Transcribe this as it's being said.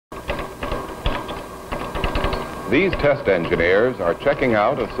These test engineers are checking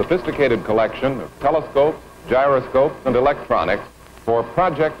out a sophisticated collection of telescopes, gyroscopes, and electronics for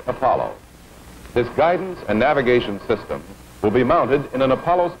Project Apollo. This guidance and navigation system will be mounted in an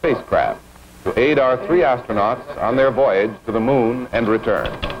Apollo spacecraft to aid our 3 astronauts on their voyage to the moon and return.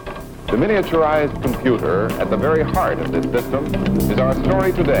 The miniaturized computer at the very heart of this system is our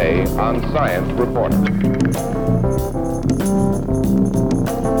story today on Science Reporter.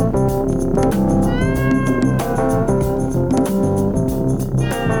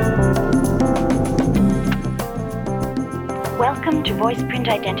 Welcome to voice print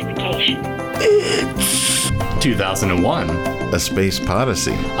identification. It's 2001. A Space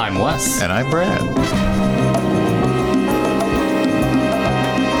Podyssey. I'm Wes. And I'm Brad.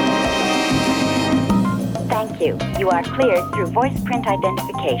 Thank you. You are cleared through voice print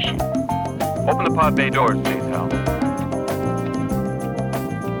identification. Open the pod bay doors, please, HAL.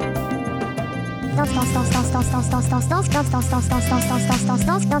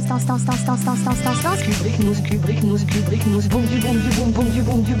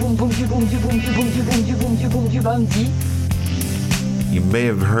 You may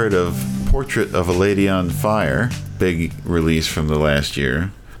have heard of Portrait of a Lady on Fire, big release from the last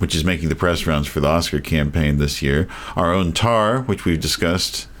year, which is making the press rounds for the Oscar campaign this year. Our own Tar, which we've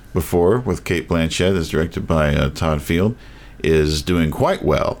discussed before with Cate Blanchett, is directed by Todd Field, is doing quite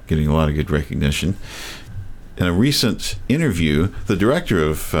well, getting a lot of good recognition. In a recent interview, the director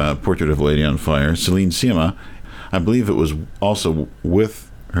of Portrait of a Lady on Fire, Celine Sciamma, I believe it was also with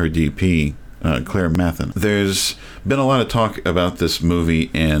her DP, Claire Mathen. There's been a lot of talk about this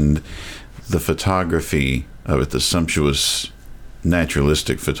movie and the photography of it, the sumptuous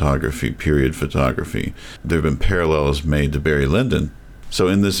naturalistic photography, period photography. There have been parallels made to Barry Lyndon. So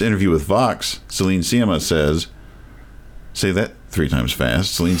in this interview with Vox, Celine Sciamma says, say that 3 times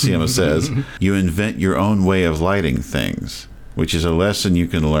fast, Celine Sciamma says, you invent your own way of lighting things, which is a lesson you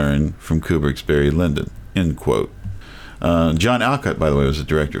can learn from Kubrick's Barry Lyndon, end quote. John Alcott, by the way, was the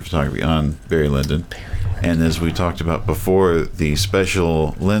director of photography on Barry Lyndon. And as we talked about before, the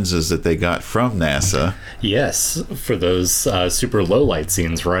special lenses that they got from NASA. Yes, for those super low light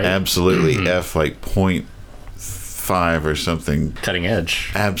scenes, right? Absolutely. F like 0.5 or something. Cutting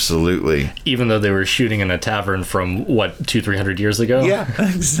edge. Absolutely. Even though they were shooting in a tavern from, what, 200-300 years ago? Yeah,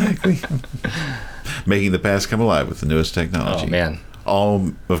 exactly. Making the past come alive with the newest technology. Oh, man.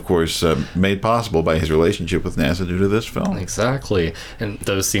 All, of course, made possible by his relationship with NASA due to this film. Exactly. And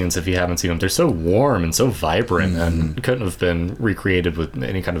those scenes, if you haven't seen them, they're so warm and so vibrant and couldn't have been recreated with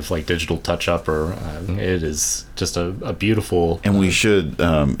any kind of like digital touch-up or it is just a beautiful... And we should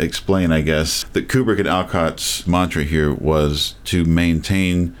explain, I guess, that Kubrick and Alcott's mantra here was to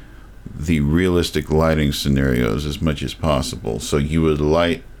maintain the realistic lighting scenarios as much as possible. So you would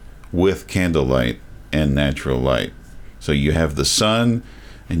light with candlelight and natural light. So you have the sun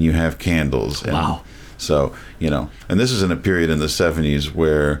and you have candles. And wow. So, and this is in a period in the 70s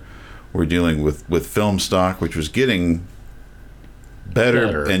where we're dealing with film stock, which was getting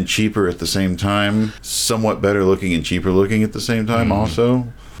better and cheaper at the same time, somewhat better looking and cheaper looking at the same time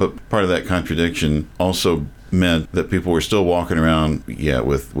also. But part of that contradiction also meant that people were still walking around,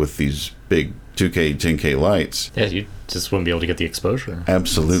 with these big 2K, 10K lights. Yeah, you just wouldn't be able to get the exposure.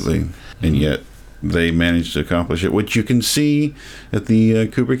 Absolutely. And yet they managed to accomplish it, which you can see at the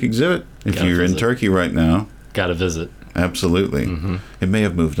Kubrick exhibit if you're in Turkey right now. Gotta visit. Absolutely. It may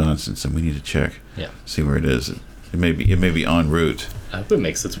have moved on since then. We need to check. Yeah. See where it is. It may be en route. I hope it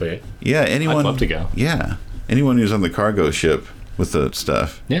makes its way. Yeah. Anyone? I'd love to go. Yeah. Anyone who's on the cargo ship with the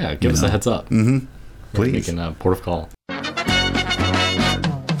stuff. Yeah. Give us a heads up. Please. We can port of call.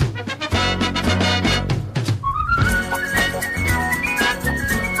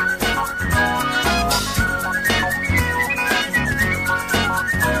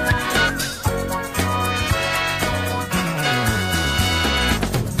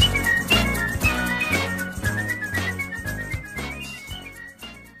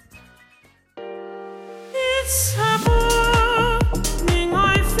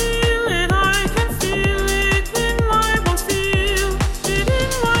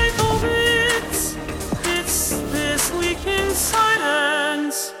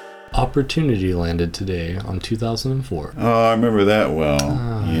 Opportunity landed today on 2004. Oh, I remember that well.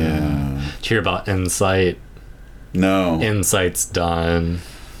 Yeah. Did you hear about Insight? No. Insight's done.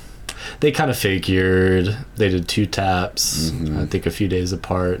 They kind of figured. They did 2 taps, I think a few days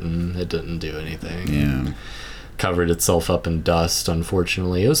apart, and it didn't do anything. Yeah. Covered itself up in dust,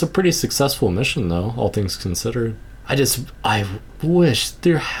 unfortunately. It was a pretty successful mission, though, all things considered. I wish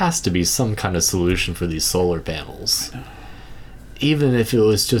there has to be some kind of solution for these solar panels. Even if it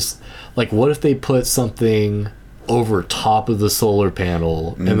was just, like, what if they put something over top of the solar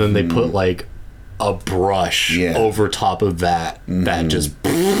panel, and then they put like a brush over top of that that just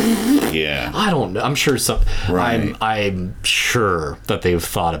I don't know. I'm sure I'm sure that they've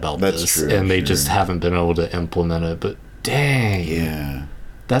thought about this true, and they just haven't been able to implement it. But dang,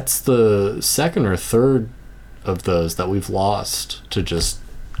 that's the second or third of those that we've lost to just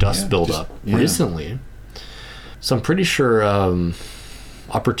dust buildup recently. So I'm pretty sure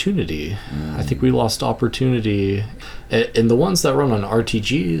Opportunity. I think we lost Opportunity. And the ones that run on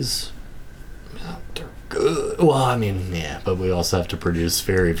RTGs, they're good. Well, I mean, but we also have to produce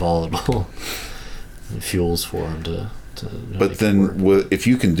very volatile fuels for them to but then if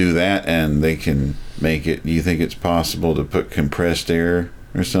you can do that and they can make it, do you think it's possible to put compressed air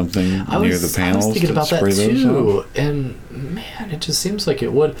or something near the panels? I was thinking about that too, and man, it just seems like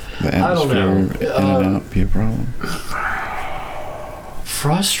it would. I don't know. In and out be a problem.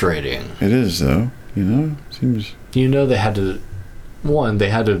 Frustrating. It is, though. Seems. They had to. One, they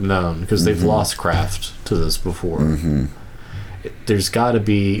had to have known because they've lost craft to this before. There's got to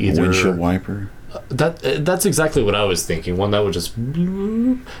be either a windshield wiper. That's exactly what I was thinking. One that would just.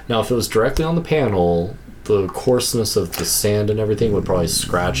 Now, if it was directly on the panel, the coarseness of the sand and everything would probably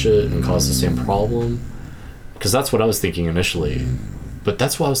scratch it and cause the same problem. Because that's what I was thinking initially. But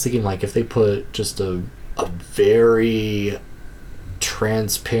that's why I was thinking, like, if they put just a very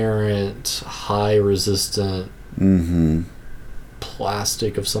transparent, high resistant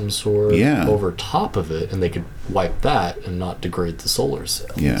plastic of some sort over top of it, and they could wipe that and not degrade the solar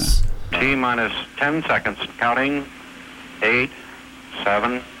cells. T minus 10 seconds, counting. 8,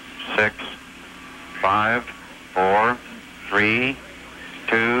 7, 6, 5, 4, 3,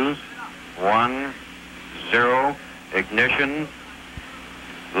 2, 1, 0. Ignition.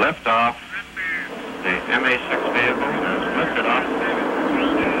 Liftoff. The MA6 vehicle has lifted off.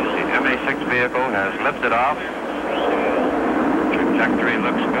 The MA6 vehicle has lifted off. Trajectory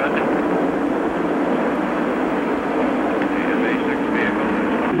looks good. The MA6 vehicle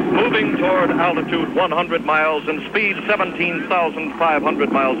moving toward altitude 100 miles and speed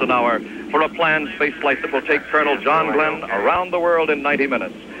 17,500 miles an hour for a planned space flight that will take Colonel John Glenn around the world in 90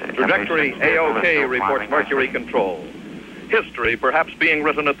 minutes. Trajectory A-OK, reports Mercury Control. History perhaps being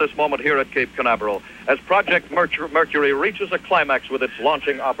written at this moment here at Cape Canaveral as Project Mercury reaches a climax with its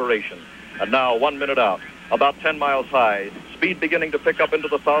launching operation. And now, 1 minute out, about 10 miles high, speed beginning to pick up into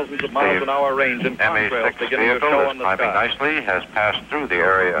the thousands of miles an hour range and contrails beginning to show on the sky. Nicely has passed through the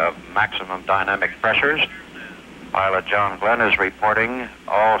area of maximum dynamic pressures. Pilot John Glenn is reporting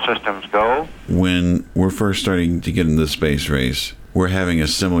all systems go. When we're first starting to get into the space race, we're having a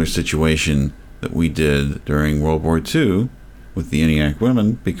similar situation that we did during World War II with the ENIAC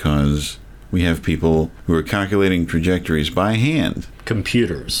women, because we have people who are calculating trajectories by hand.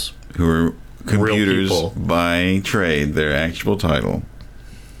 Computers. Who are computers by trade, their actual title.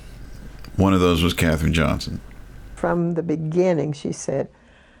 One of those was Katherine Johnson. From the beginning, she said,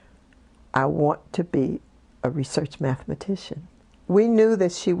 I want to be a research mathematician. We knew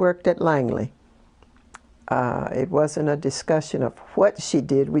that she worked at Langley. It wasn't a discussion of what she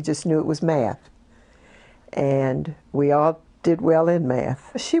did, we just knew it was math. And we all did well in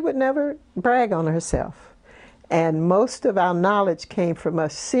math. She would never brag on herself. And most of our knowledge came from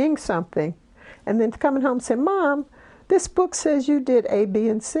us seeing something and then coming home and saying, Mom, this book says you did A, B,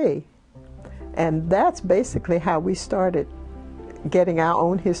 and C. And that's basically how we started getting our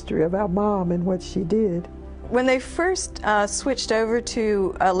own history of our mom and what she did. When they first switched over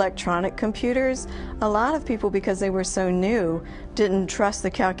to electronic computers, a lot of people, because they were so new, didn't trust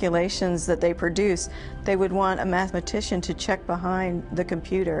the calculations that they produced. They would want a mathematician to check behind the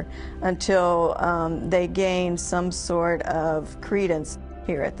computer until they gained some sort of credence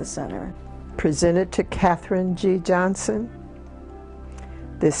here at the center. Presented to Katherine G. Johnson,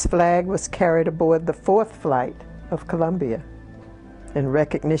 this flag was carried aboard the 4th flight of Columbia in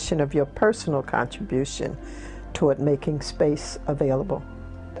recognition of your personal contribution toward making space available.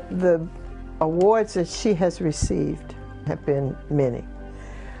 The awards that she has received have been many,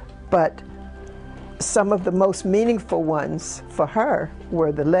 but some of the most meaningful ones for her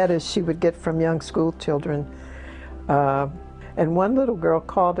were the letters she would get from young school children. And one little girl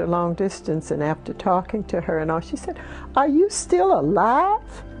called her long distance, and after talking to her and all, she said, "Are you still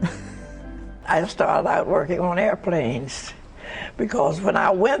alive?" I started out working on airplanes because when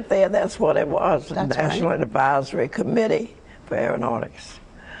I went there, that's what it was, the National Advisory Committee for Aeronautics.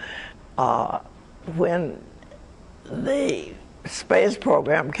 When the space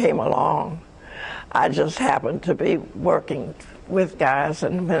program came along, I just happened to be working with guys,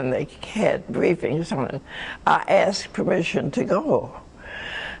 and when they had briefings on it, I asked permission to go.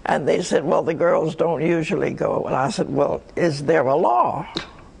 And they said, well, the girls don't usually go. And I said, well, is there a law?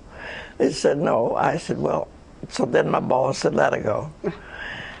 They said, no. I said, well, so then my boss said, let her go.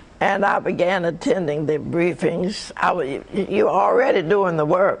 And I began attending the briefings. You were already doing the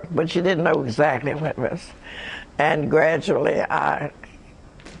work, but you didn't know exactly what it was. And gradually I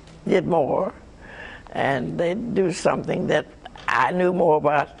did more. And they'd do something that I knew more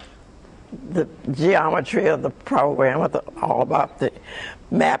about the geometry of the program, all about the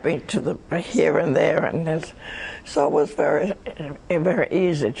mapping to the here and there, and this. So it was a very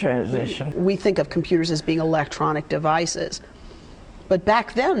easy transition. We think of computers as being electronic devices, but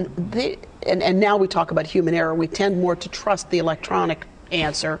back then, and now we talk about human error, we tend more to trust the electronic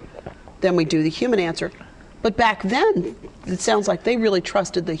answer than we do the human answer. But back then, it sounds like they really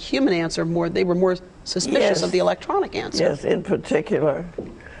trusted the human answer more. They were more suspicious of the electronic answer. Yes, in particular,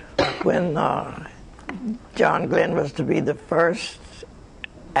 when John Glenn was to be the first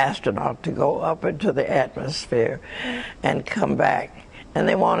astronaut to go up into the atmosphere and come back. And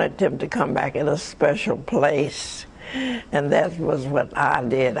they wanted him to come back in a special place. And that was what I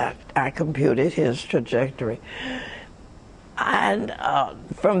did. I computed his trajectory. And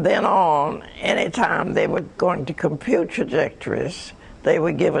from then on, anytime they were going to compute trajectories, they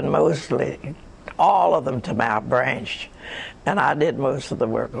were given mostly, all of them to my branch. And I did most of the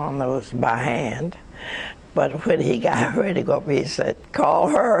work on those by hand. But when he got ready to go up, he said, call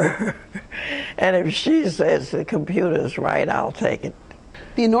her. And if she says the computer's right, I'll take it.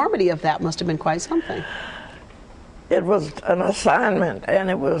 The enormity of that must have been quite something. It was an assignment, and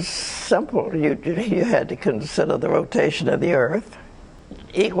it was simple. You had to consider the rotation of the Earth.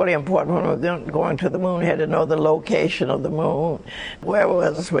 Equally important, when we were going to the moon, you had to know the location of the moon. Where it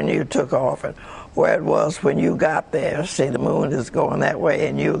was when you took off, and where it was when you got there. See, the moon is going that way,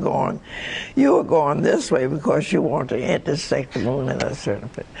 and you were going this way because you want to intersect the moon in a certain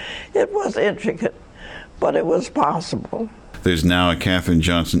place. It was intricate, but it was possible. There's now a Katherine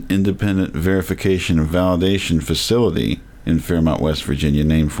Johnson Independent Verification and Validation Facility in Fairmont, West Virginia,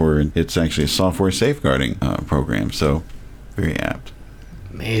 named for it. It's actually a software safeguarding program, so very apt.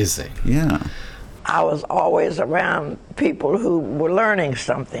 Amazing. Yeah. I was always around people who were learning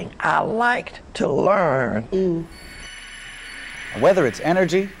something. I liked to learn. Whether it's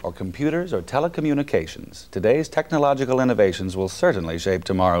energy or computers or telecommunications, today's technological innovations will certainly shape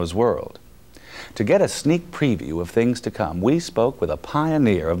tomorrow's world. To get a sneak preview of things to come, we spoke with a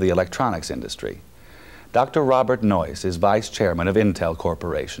pioneer of the electronics industry. Dr. Robert Noyce is vice chairman of Intel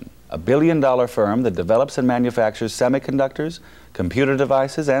Corporation, a billion-dollar firm that develops and manufactures semiconductors, computer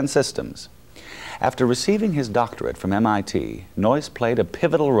devices, and systems. After receiving his doctorate from MIT, Noyce played a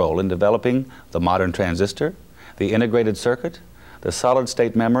pivotal role in developing the modern transistor, the integrated circuit, the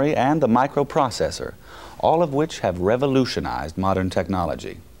solid-state memory, and the microprocessor, all of which have revolutionized modern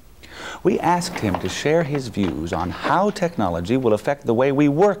technology. We asked him to share his views on how technology will affect the way we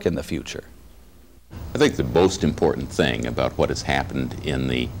work in the future. I think the most important thing about what has happened in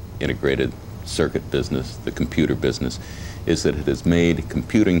the integrated circuit business, the computer business, is that it has made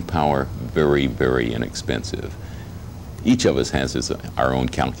computing power very, very inexpensive. Each of us has our own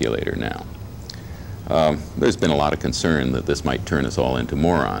calculator now. There's been a lot of concern that this might turn us all into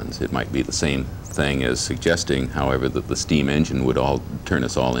morons. It might be the same thing as suggesting, however, that the steam engine would turn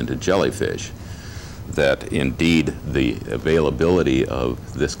us all into jellyfish. That indeed the availability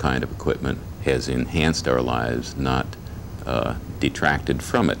of this kind of equipment has enhanced our lives, not detracted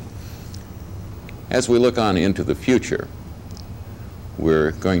from it. As we look on into the future,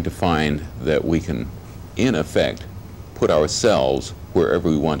 we're going to find that we can, in effect, put ourselves wherever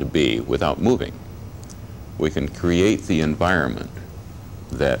we want to be without moving. We can create the environment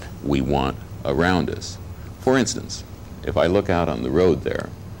that we want around us. For instance, if I look out on the road there,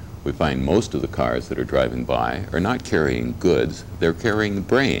 we find most of the cars that are driving by are not carrying goods, they're carrying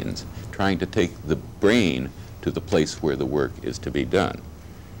brains, trying to take the brain to the place where the work is to be done.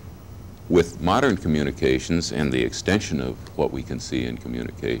 With modern communications and the extension of what we can see in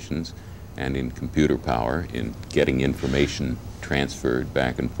communications and in computer power, in getting information transferred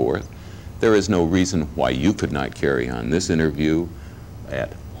back and forth, there is no reason why you could not carry on this interview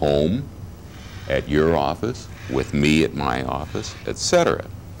at home, at your office, with me at my office, etc.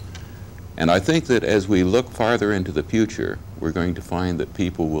 And I think that as we look farther into the future, we're going to find that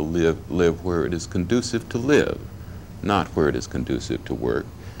people will live where it is conducive to live, not where it is conducive to work.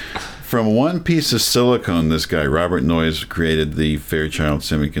 From one piece of silicone, this guy, Robert Noyce, created the Fairchild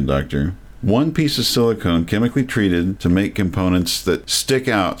semiconductor. One piece of silicone chemically treated to make components that stick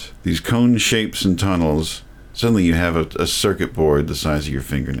out, these cone shapes and tunnels. Suddenly you have a circuit board the size of your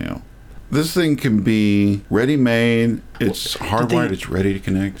fingernail. This thing can be ready-made. It's hardwired. It's ready to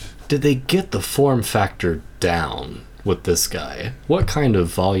connect. Did they get the form factor down with this guy? What kind of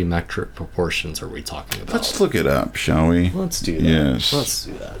volumetric proportions are we talking about? Let's look it up, shall we? Let's do that. Yes. Let's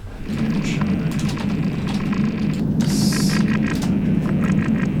do that.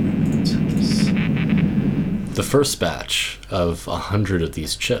 The first batch of 100 of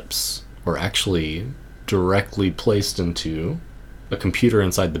these chips were actually directly placed into a computer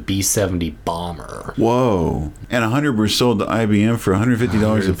inside the B-70 bomber. Whoa. And 100 were sold to IBM for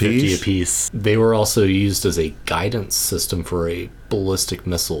 $150 a piece? $150 a piece. They were also used as a guidance system for a ballistic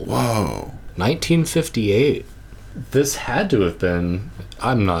missile. Whoa. 1958. This had to have been,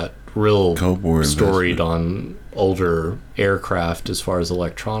 I'm not real storied on older aircraft as far as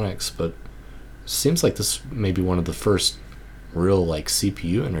electronics, but seems like this may be one of the first real like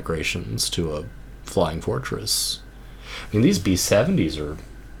CPU integrations to a Flying Fortress. I mean, these B-70s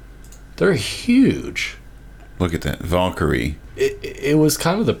they're huge. Look at that, Valkyrie. It was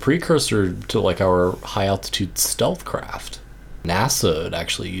kind of the precursor to like our high altitude stealth craft. NASA had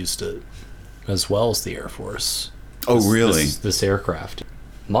actually used it as well as the Air Force. Oh, really? This aircraft.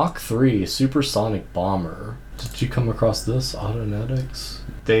 Mach 3 supersonic bomber. Did you come across this? Autonetics?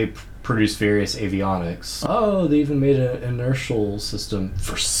 They produce various avionics. Oh, they even made an inertial system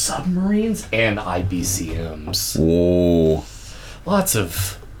for submarines and IBCMs. Whoa. Lots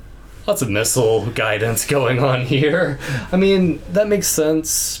of missile guidance going on here. I mean, that makes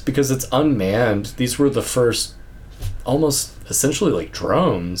sense because it's unmanned. These were the first almost essentially like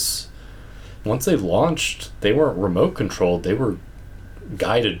drones. Once they launched, they weren't remote controlled. They were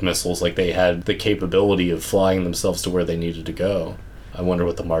guided missiles. Like they had the capability of flying themselves to where they needed to go. I wonder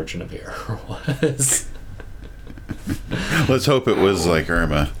what the margin of error was. Let's hope it was like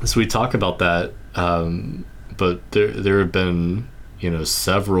Irma. So we talk about that, but there have been,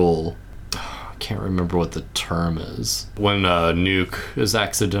 several. I can't remember what the term is when a nuke is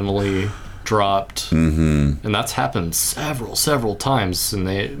accidentally dropped, and that's happened several times.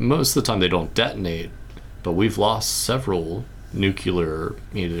 And most of the time they don't detonate, but we've lost several nuclear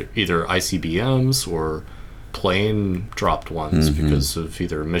either ICBMs or plane dropped ones because of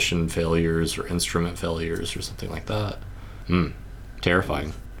either mission failures or instrument failures or something like that.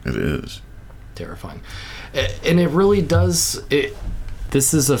 Terrifying. It is terrifying, and it really does.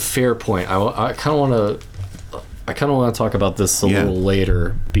 This is a fair point. I kind of want to talk about this a little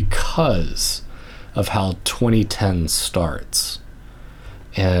later because of how 2010 starts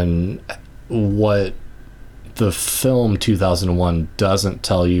and what the film 2001 doesn't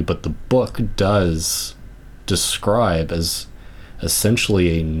tell you, but the book does describe as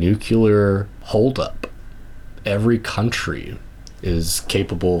essentially a nuclear holdup. Every country is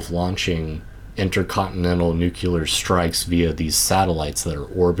capable of launching intercontinental nuclear strikes via these satellites that are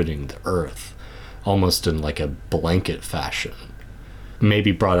orbiting the Earth, almost in like a blanket fashion.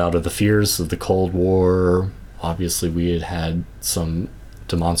 Maybe brought out of the fears of the Cold War. Obviously, we had some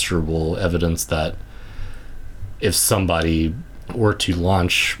demonstrable evidence that if somebody were to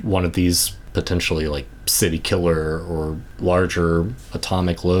launch one of these potentially like city killer or larger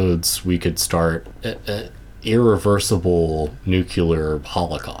atomic loads, we could start an irreversible nuclear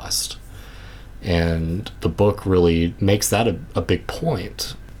holocaust. And the book really makes that a big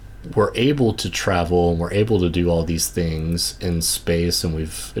point. We're able to travel and we're able to do all these things in space, and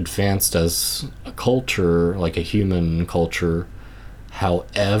we've advanced as a culture, like a human culture.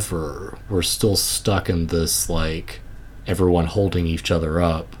 However, we're still stuck in this like everyone holding each other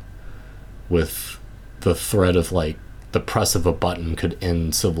up with the threat of like the press of a button could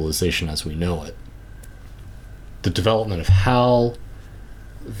end civilization as we know it. The development of HAL,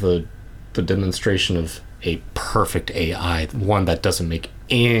 the demonstration of a perfect AI, one that doesn't make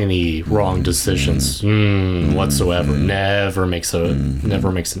any wrong decisions whatsoever, never makes an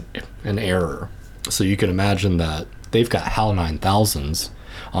error. So you can imagine that they've got HAL 9000s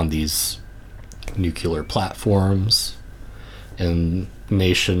on these nuclear platforms in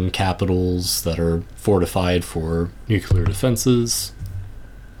nation capitals that are fortified for nuclear defenses.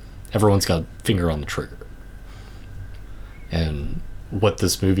 Everyone's got a finger on the trigger. And what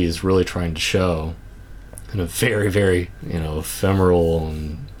this movie is really trying to show in a very, very, ephemeral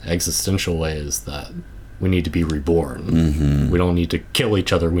and existential way is that we need to be reborn. We don't need to kill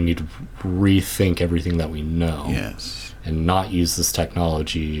each other. We need to rethink everything that we know. Yes. And not use this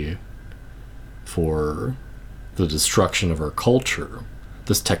technology for the destruction of our culture.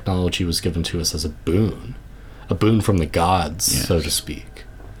 This technology was given to us as a boon from the gods, so to speak.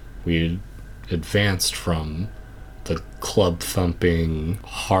 We advanced from the club thumping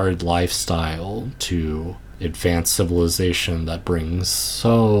hard lifestyle to advanced civilization that brings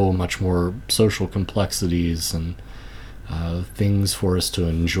so much more social complexities and things for us to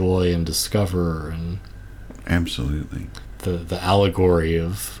enjoy and discover. And absolutely, the allegory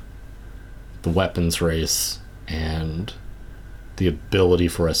of the weapons race and the ability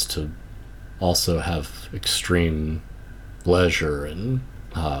for us to also have extreme leisure and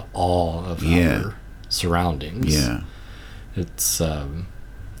awe of our surroundings. Yeah, it's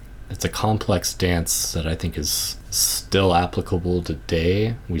a complex dance that I think is still applicable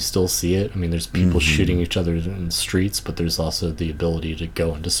today. We still see it. I mean, there's people shooting each other in the streets, but there's also the ability to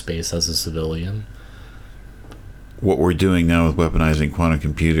go into space as a civilian. What we're doing now with weaponizing quantum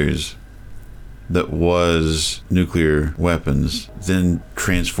computers that was nuclear weapons, then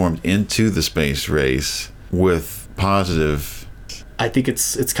transformed into the space race with positive. I think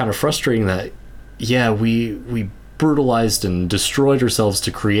it's kind of frustrating that, we brutalized and destroyed ourselves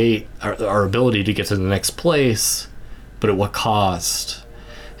to create our ability to get to the next place, but at what cost?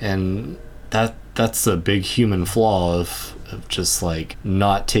 And that's a big human flaw of just like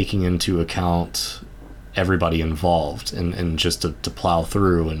not taking into account everybody involved and just to plow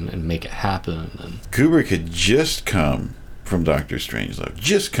through and make it happen. And Kubrick had just come from Dr. Strangelove,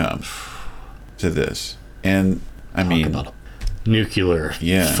 just come to this, and I mean about nuclear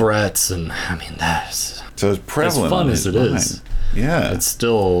threats, and I mean that's so it's prevalent. As fun as it is,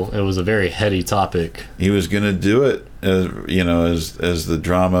 it was a very heady topic. He was going to do it as the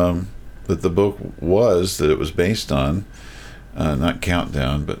drama that the book was, that it was based on, not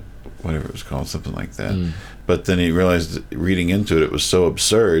Countdown, but whatever it was called, something like that. But then he realized that reading into it was so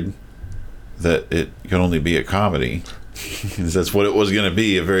absurd that it could only be a comedy. That's what it was going to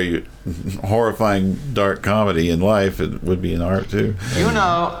be, a very horrifying, dark comedy in life. It would be in art too. You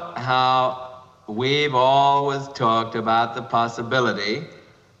know how we've always talked about the possibility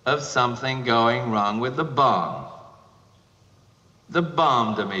of something going wrong with the bomb. The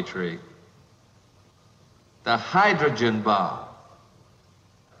bomb, Dmitri. The hydrogen bomb.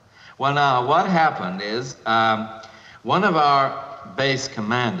 Well, now, what happened is one of our base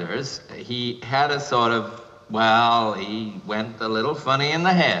commanders, he had a sort of, he went a little funny in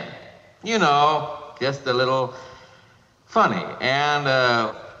the head. You know, just a little funny.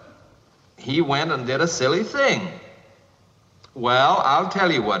 And he went and did a silly thing. Well, I'll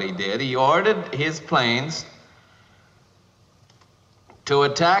tell you what he did. He ordered his planes to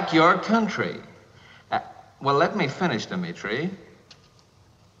attack your country. Well, let me finish, Dmitri.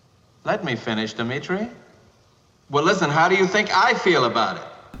 Let me finish, Dmitri. Well, listen, how do you think I feel about it?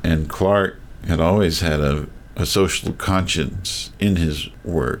 And Clark had always had a social conscience in his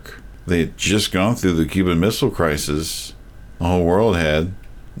work. They had just gone through the Cuban Missile Crisis. The whole world had.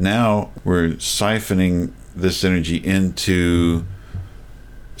 Now we're siphoning this energy into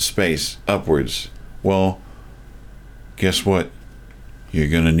space, upwards. Well, guess what? You're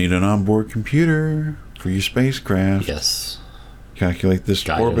going to need an onboard computer for your spacecraft. Yes. Calculate this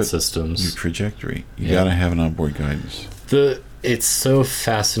guidance orbit, systems, your trajectory. You got to have an onboard guidance. It's so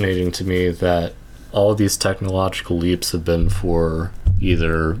fascinating to me that all of these technological leaps have been for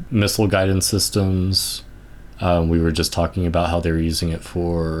either missile guidance systems. We were just talking about how they were using it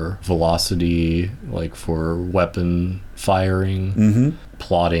for velocity, like for weapon firing,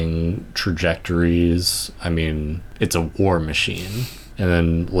 plotting trajectories. I mean, it's a war machine. And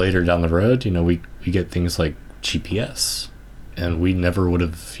then later down the road, we get things like GPS. And we never would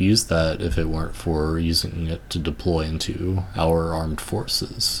have used that if it weren't for using it to deploy into our armed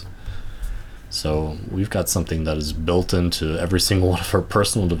forces. So we've got something that is built into every single one of our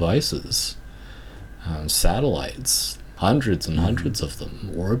personal devices. Satellites, hundreds and hundreds of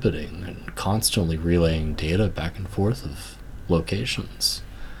them orbiting and constantly relaying data back and forth of locations.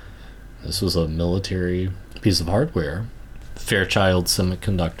 This was a military piece of hardware. Fairchild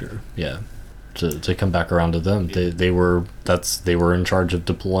Semiconductor, to come back around to them, they were in charge of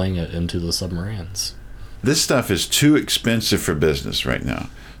deploying it into the submarines. This stuff is too expensive for business right now.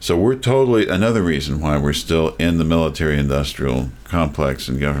 So we're totally, another reason why we're still in the military-industrial complex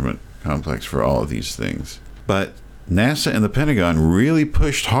and government complex for all of these things. But NASA and the Pentagon really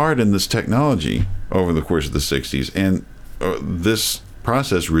pushed hard in this technology over the course of the 60s, and this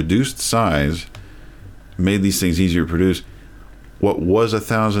process reduced size, made these things easier to produce. What was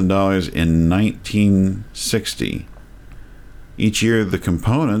 $1,000 in 1960, each year the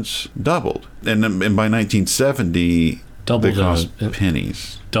components doubled, and by 1970 they cost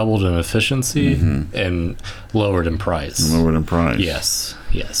pennies. Doubled in efficiency and lowered in price.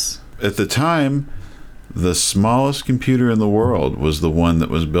 Yes. At the time, the smallest computer in the world was the one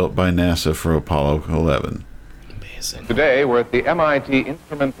that was built by NASA for Apollo 11. Amazing. Today, we're at the MIT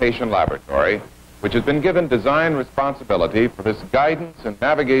Instrumentation Laboratory which has been given design responsibility for this guidance and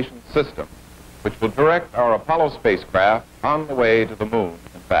navigation system, which will direct our Apollo spacecraft on the way to the moon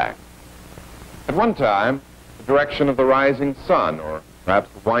and back. At one time, the direction of the rising sun, or perhaps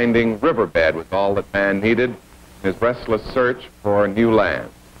the winding riverbed, was all that man needed in his restless search for new land.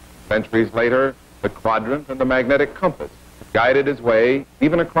 Centuries later, the quadrant and the magnetic compass guided his way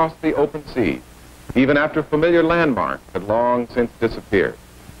even across the open sea, even after familiar landmarks had long since disappeared.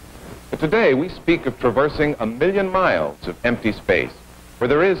 But today we speak of traversing 1,000,000 miles of empty space, where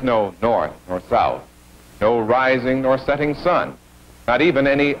there is no north nor south, no rising nor setting sun, not even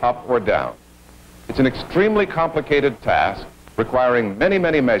any up or down. It's an extremely complicated task requiring many,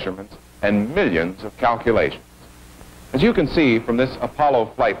 many measurements and millions of calculations. As you can see from this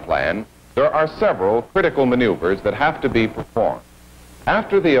Apollo flight plan, there are several critical maneuvers that have to be performed.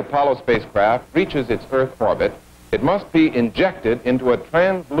 After the Apollo spacecraft reaches its Earth orbit, it must be injected into a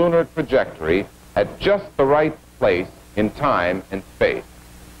translunar trajectory at just the right place in time and space.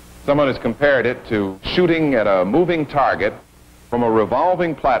 Someone has compared it to shooting at a moving target from a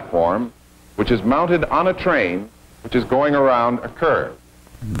revolving platform which is mounted on a train which is going around a curve.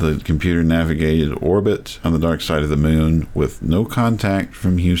 The computer-navigated orbit on the dark side of the moon with no contact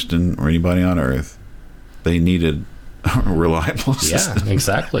from Houston or anybody on Earth. They needed a reliable system. Yeah,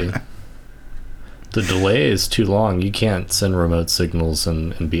 exactly. The delay is too long. You can't send remote signals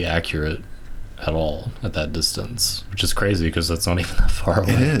and be accurate at all at that distance, which is crazy because that's not even that far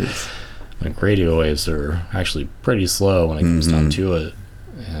away. It is. Like radio waves are actually pretty slow when it comes down to it,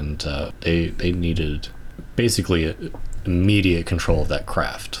 and they needed basically immediate control of that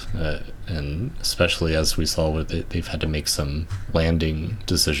craft, and especially as we saw with it, they've had to make some landing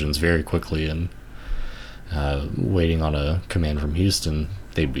decisions very quickly, and waiting on a command from Houston,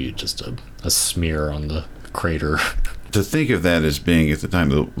 they'd be just a smear on the crater. To think of that as being, at the time,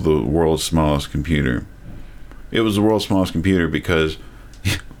 the world's smallest computer. It was the world's smallest computer because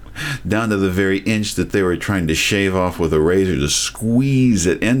down to the very inch that they were trying to shave off with a razor to squeeze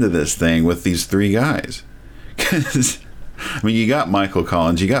it into this thing with these three guys. Because, I mean, you got Michael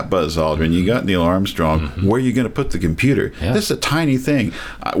Collins, you got Buzz Aldrin, you got Neil Armstrong. Where are you going to put the computer? Yeah. This is a tiny thing.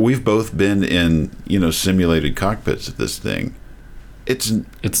 We've both been in, simulated cockpits of this thing.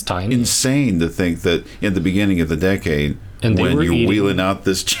 It's tiny. Insane to think that in the beginning of the decade, and when you're wheeling out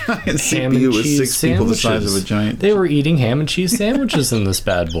this giant CPU with 6 people the size of a giant... They were eating ham and cheese sandwiches in this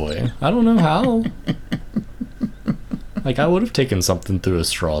bad boy. I don't know how. Like, I would have taken something through a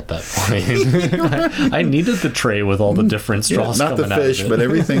straw at that point. I needed the tray with all the different straws coming out of it. Not the fish, but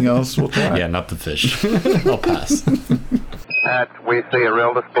everything else we'll try. Yeah, not the fish. I'll pass. We see a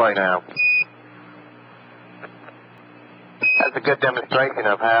real display now. That's a good demonstration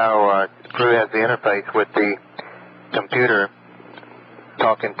of how the crew has the interface with the computer,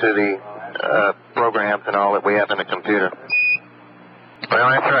 talking to the programs and all that we have in the computer. Well,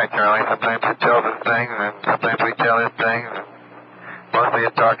 that's right, Charlie. Sometimes it tells us things, and sometimes we tell it things, and mostly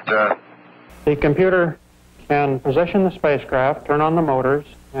it talks to us. The computer can position the spacecraft, turn on the motors,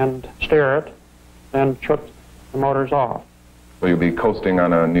 and steer it, then shut the motors off. So you'll be coasting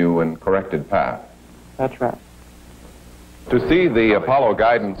on a new and corrected path. That's right. To see the Apollo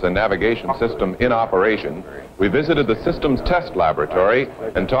guidance and navigation system in operation, we visited the systems test laboratory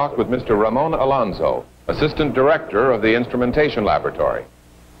and talked with Mr. Ramon Alonso, Assistant Director of the Instrumentation Laboratory.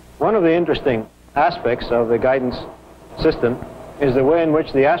 One of the interesting aspects of the guidance system is the way in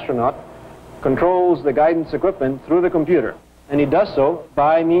which the astronaut controls the guidance equipment through the computer. And he does so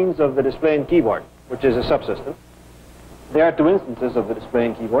by means of the display and keyboard, which is a subsystem. There are two instances of the display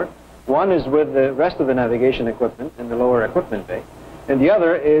and keyboard. One is with the rest of the navigation equipment in the lower equipment bay, and the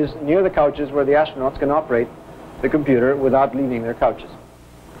other is near the couches where the astronauts can operate the computer without leaving their couches.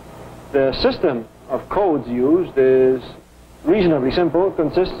 The system of codes used is reasonably simple. It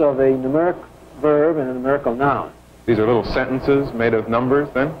consists of a numeric verb and a numerical noun. These are little sentences made of numbers,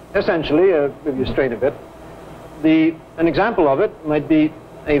 then? Essentially, if you straight a bit. An example of it might be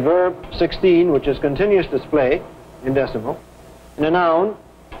a verb 16, which is continuous display in decimal, and a noun,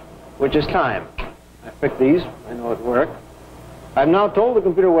 which is time. I picked these, I know it worked. I've now told the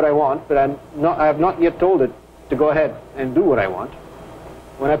computer what I want, but I have not yet told it to go ahead and do what I want.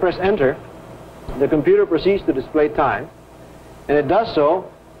 When I press enter, the computer proceeds to display time, and it does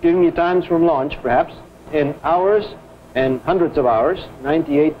so, giving me times from launch, perhaps, in hours and hundreds of hours,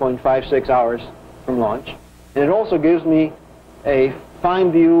 98.56 hours from launch. And it also gives me a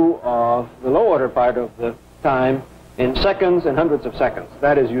fine view of the low order part of the time in seconds and hundreds of seconds.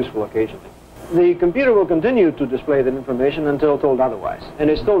 That is useful occasionally. The computer will continue to display that information until told otherwise. And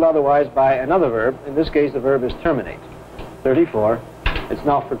it's told otherwise by another verb. In this case, the verb is terminate. 34. It's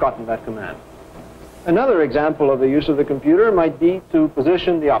now forgotten that command. Another example of the use of the computer might be to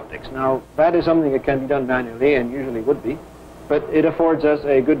position the optics. Now, that is something that can be done manually and usually would be, but it affords us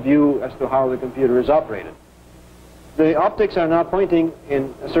a good view as to how the computer is operated. The optics are now pointing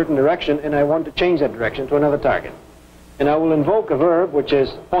in a certain direction, and I want to change that direction to another target. And I will invoke a verb, which is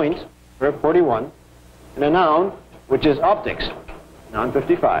point, verb 41, and a noun, which is optics, noun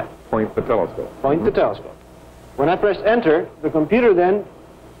 55. Point the telescope. Point the telescope. When I press enter, the computer then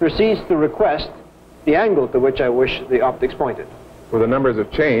proceeds to request the angle to which I wish the optics pointed. Well, the numbers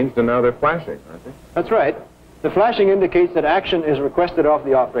have changed, and now they're flashing, aren't they? That's right. The flashing indicates that action is requested of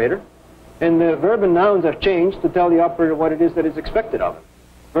the operator, and the verb and nouns have changed to tell the operator what it is that is expected of it.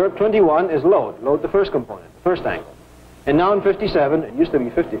 Verb 21 is load. Load the first component, the first angle. And noun 57, it used to be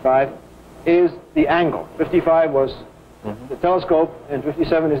 55, is the angle. 55 was the telescope, and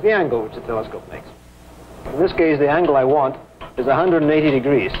 57 is the angle which the telescope makes. In this case, the angle I want is 180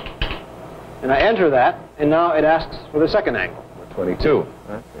 degrees. And I enter that, and now it asks for the second angle. 22.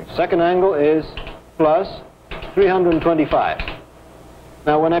 Second angle is plus 325.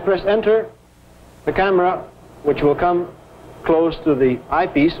 Now, when I press enter, the camera, which will come close to the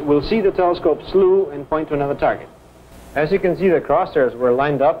eyepiece, will see the telescope slew and point to another target. As you can see, the crosshairs were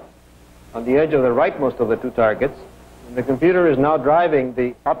lined up on the edge of the rightmost of the two targets, and the computer is now driving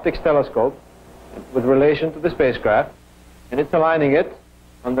the optics telescope with relation to the spacecraft, and it's aligning it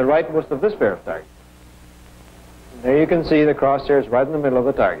on the rightmost of this pair of targets. And there you can see the crosshairs right in the middle of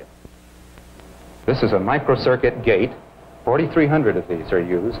the target. This is a microcircuit gate. 4,300 of these are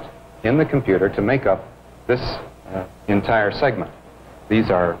used in the computer to make up this entire segment. These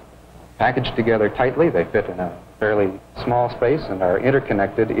are packaged together tightly. They fit in a fairly small space and are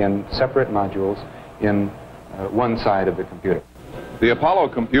interconnected in separate modules in one side of the computer. The Apollo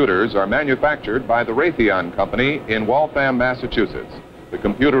computers are manufactured by the Raytheon Company in Waltham, Massachusetts. The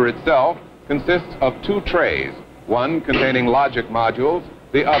computer itself consists of two trays, one containing logic modules,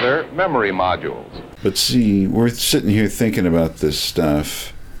 the other memory modules. But see, we're sitting here thinking about this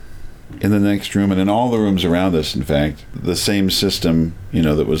stuff in the next room, and in all the rooms around us, in fact, the same system, you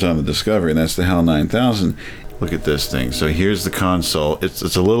know, that was on the Discovery, and that's the HAL 9000. Look at this thing. So here's the console. It's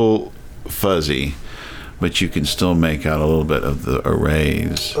a little fuzzy, but you can still make out a little bit of the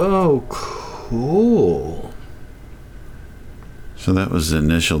arrays. Oh, cool. So that was the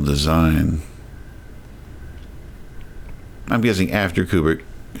initial design. I'm guessing after Kubrick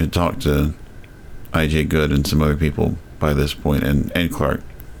had talked to I.J. Good and some other people by this point, and Clark.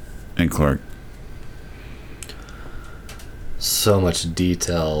 So much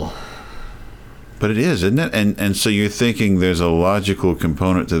detail. But it is, isn't it? And so you're thinking there's a logical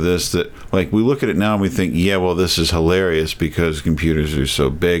component to this that, like, we look at it now and we think, yeah, well, this is hilarious because computers are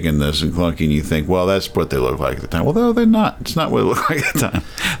so big and this and clunky, and you think, well, that's what they look like at the time. Well, no, they're not. It's not what it looked like at the time.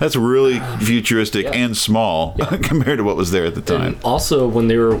 That's really futuristic and small compared to what was there at the time. And also, when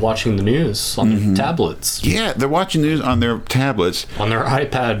they were watching the news on their tablets. Yeah, they're watching news on their tablets. On their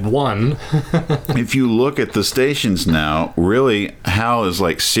iPad 1. If you look at the stations now, really, HAL is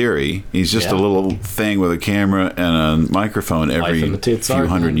like Siri. He's just a little thing with a camera and a microphone every few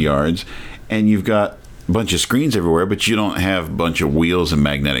hundred yards, and you've got a bunch of screens everywhere, but you don't have a bunch of wheels and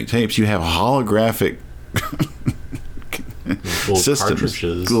magnetic tapes. You have holographic systems,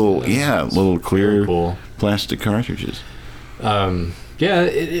 little clear plastic cartridges.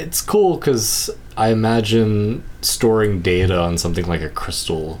 It's cool because I imagine storing data on something like a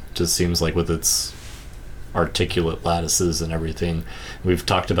crystal just seems like with its articulate lattices and everything. We've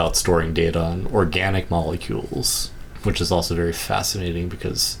talked about storing data on organic molecules, which is also very fascinating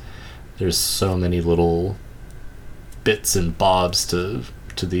because there's so many little bits and bobs to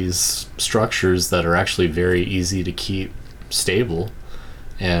these structures that are actually very easy to keep stable,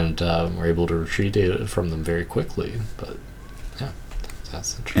 and we're able to retrieve data from them very quickly. But yeah,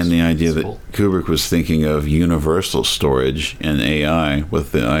 that's interesting. And the idea that Kubrick was thinking of universal storage and AI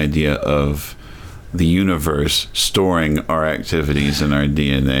with the idea of the universe storing our activities and our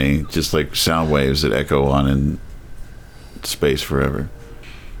DNA, just like sound waves that echo on in space forever.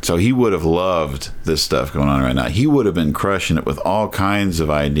 So he would have loved this stuff going on right now. He would have been crushing it with all kinds of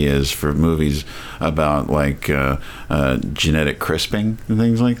ideas for movies about like genetic crisping and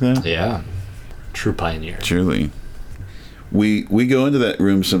things like that. Yeah, true pioneer. Truly. We go into that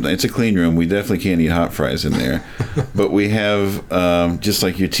room sometimes. It's a clean room. We definitely can't eat hot fries in there. But we have, just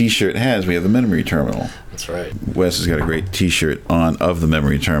like your T-shirt has, we have the memory terminal. That's right. Wes has got a great T-shirt on of the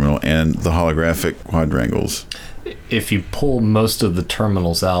memory terminal and the holographic quadrangles. If you pull most of the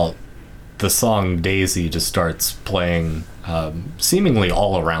terminals out, the song Daisy just starts playing seemingly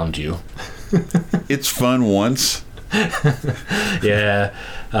all around you. It's fun once. Yeah,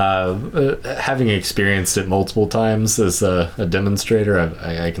 having experienced it multiple times as a demonstrator,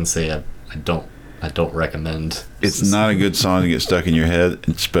 I can say I don't recommend. It's not a good song to get stuck in your head,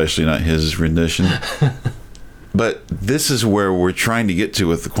 especially not his rendition. But this is where we're trying to get to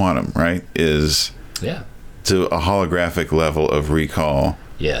with the quantum, right? Is to a holographic level of recall.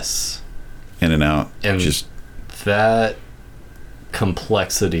 Yes. In and out. And just that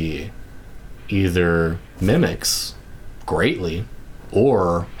complexity either mimics greatly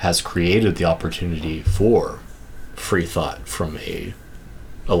or has created the opportunity for free thought from a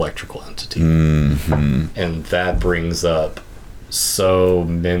electrical entity. Mm-hmm. And that brings up so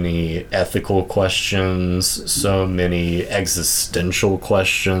many ethical questions, so many existential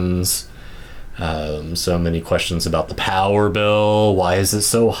questions, so many questions about the power bill. Why is it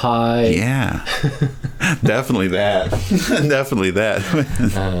so high? Yeah. Definitely that. Definitely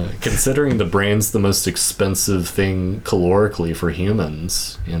that. Considering the brain's the most expensive thing calorically for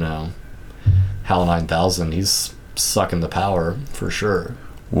humans, HAL 9000, he's sucking the power for sure.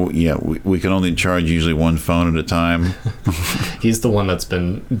 Well, yeah, we can only charge usually one phone at a time. He's the one that's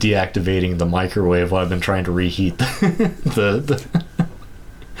been deactivating the microwave while I've been trying to reheat the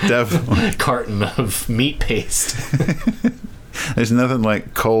Definitely. carton of meat paste. There's nothing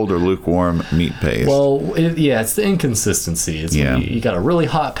like cold or lukewarm meat paste. Well, it's the inconsistency. You got a really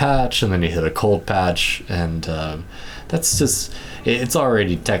hot patch, and then you hit a cold patch, and that's just... It's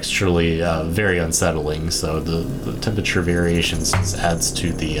already texturally very unsettling, so the temperature variations just adds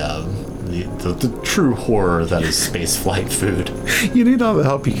to the true horror that is spaceflight food. You need all the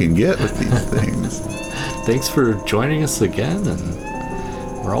help you can get with these things. Thanks for joining us again, and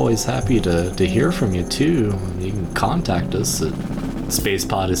we're always happy to hear from you too. You can contact us at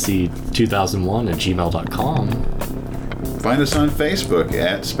spacepodyssey2001@gmail.com. Find us on Facebook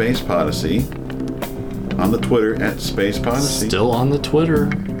at Space Podyssey. On the Twitter at Space Podyssey. Still on the Twitter.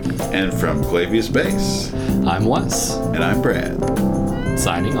 And from Clavius Base, I'm Wes. And I'm Brad.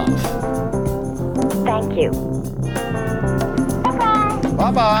 Signing off. Thank you.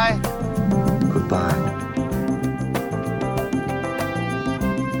 Bye-bye.